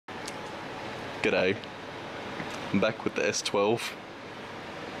G'day. I'm back with the S12.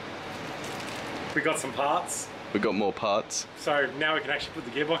 We got some parts. We got more parts. So now we can actually put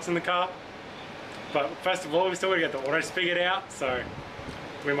the gearbox in the car. But first of all, we still got to get the auto spigot out. So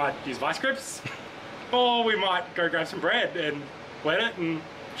we might use vice grips, or we might go grab some bread and wet it and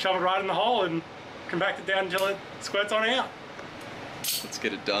shove it right in the hole and compact it down until it squirts on out. Let's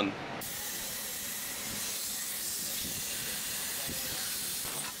get it done.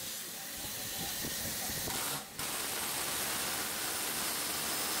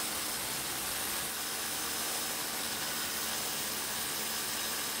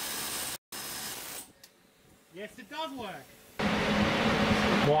 Yes, it does work.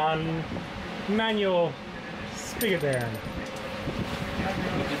 One manual spigot down.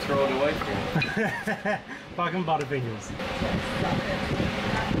 What'd you throw it away for? Fucking butterfingers.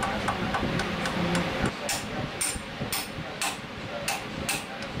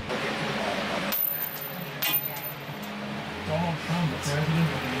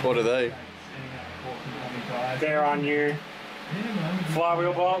 What are they? They're our new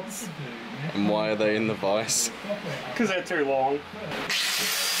flywheel bolts. And why are they in the vise? Because they're too long.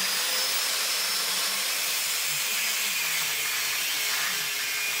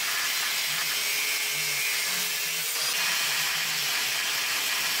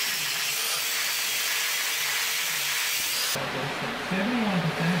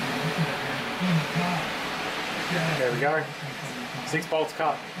 There we go. 6 bolts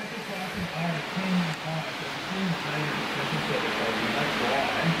cut.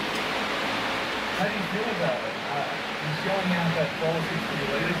 How do you feel about it? He's showing out that 1260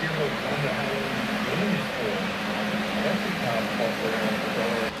 later gearbox under how long he's doing this for. That's a car pop around the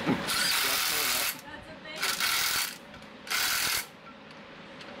dollar.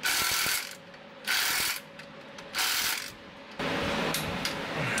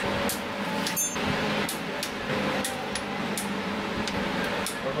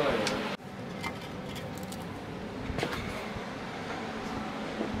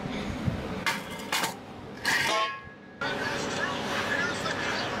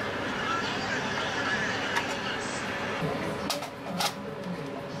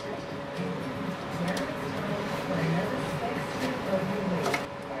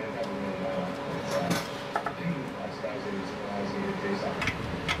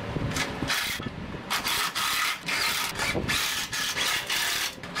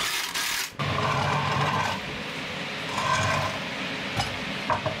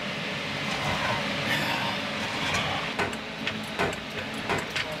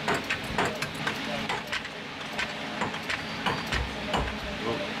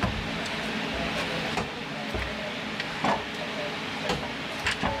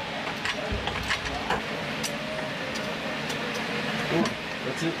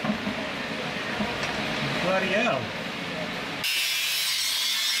 That's it. Bloody hell.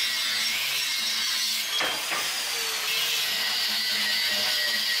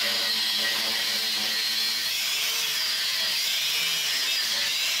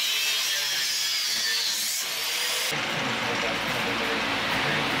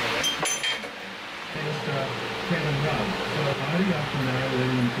 Kevin Rudd. So Marty up from there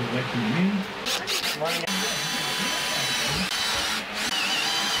leading to letting him in.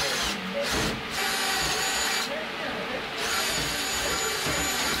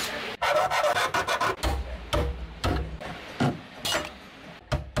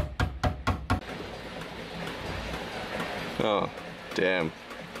 Oh, damn.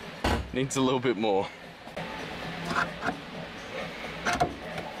 Needs a little bit more.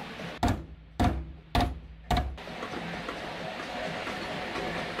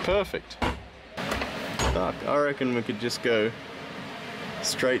 Perfect. Fuck, I reckon we could just go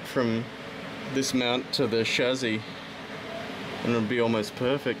straight from this mount to the chassis and it'll be almost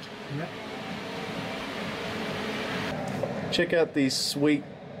perfect. Yep. Check out these sweet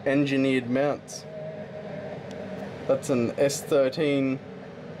engineered mounts. That's an S13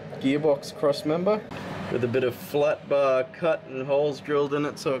 gearbox crossmember with a bit of flat bar cut and holes drilled in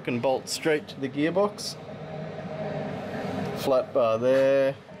it so it can bolt straight to the gearbox. Flat bar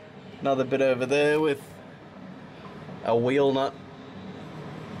there, another bit over there with a wheel nut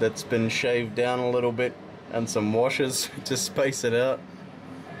that's been shaved down a little bit and some washers to space it out.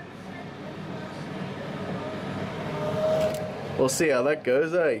 We'll see how that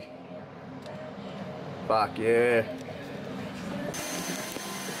goes, eh? Fuck yeah.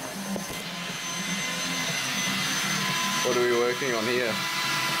 What are we working on here?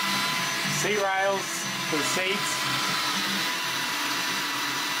 Seat rails for the seats.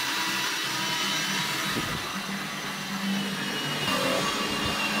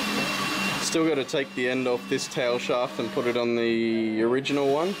 Still got to take the end off this tail shaft and put it on the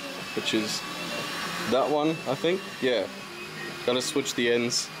original one, which is that one, I think. Yeah. Got to switch the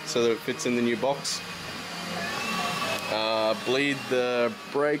ends so that it fits in the new box. Bleed the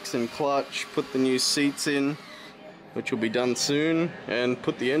brakes and clutch, put the new seats in, which will be done soon, and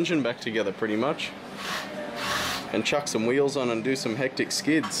put the engine back together pretty much. And chuck some wheels on and do some hectic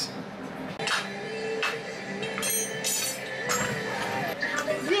skids.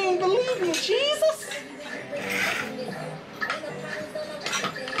 You don't believe me, Jesus!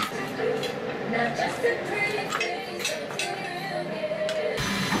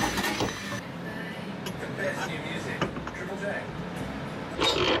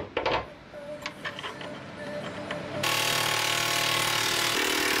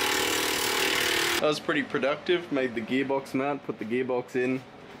 That was pretty productive. Made the gearbox mount, put the gearbox in.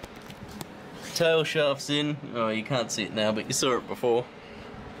 Tail shaft's in. Oh, you can't see it now, but you saw it before.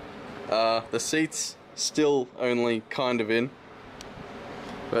 The seats still only kind of in,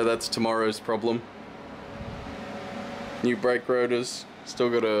 but that's tomorrow's problem. New brake rotors. Still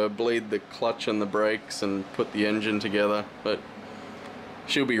got to bleed the clutch and the brakes and put the engine together, but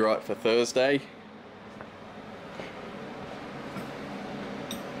she'll be right for Thursday.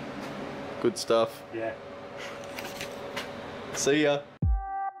 Good stuff. Yeah. See ya.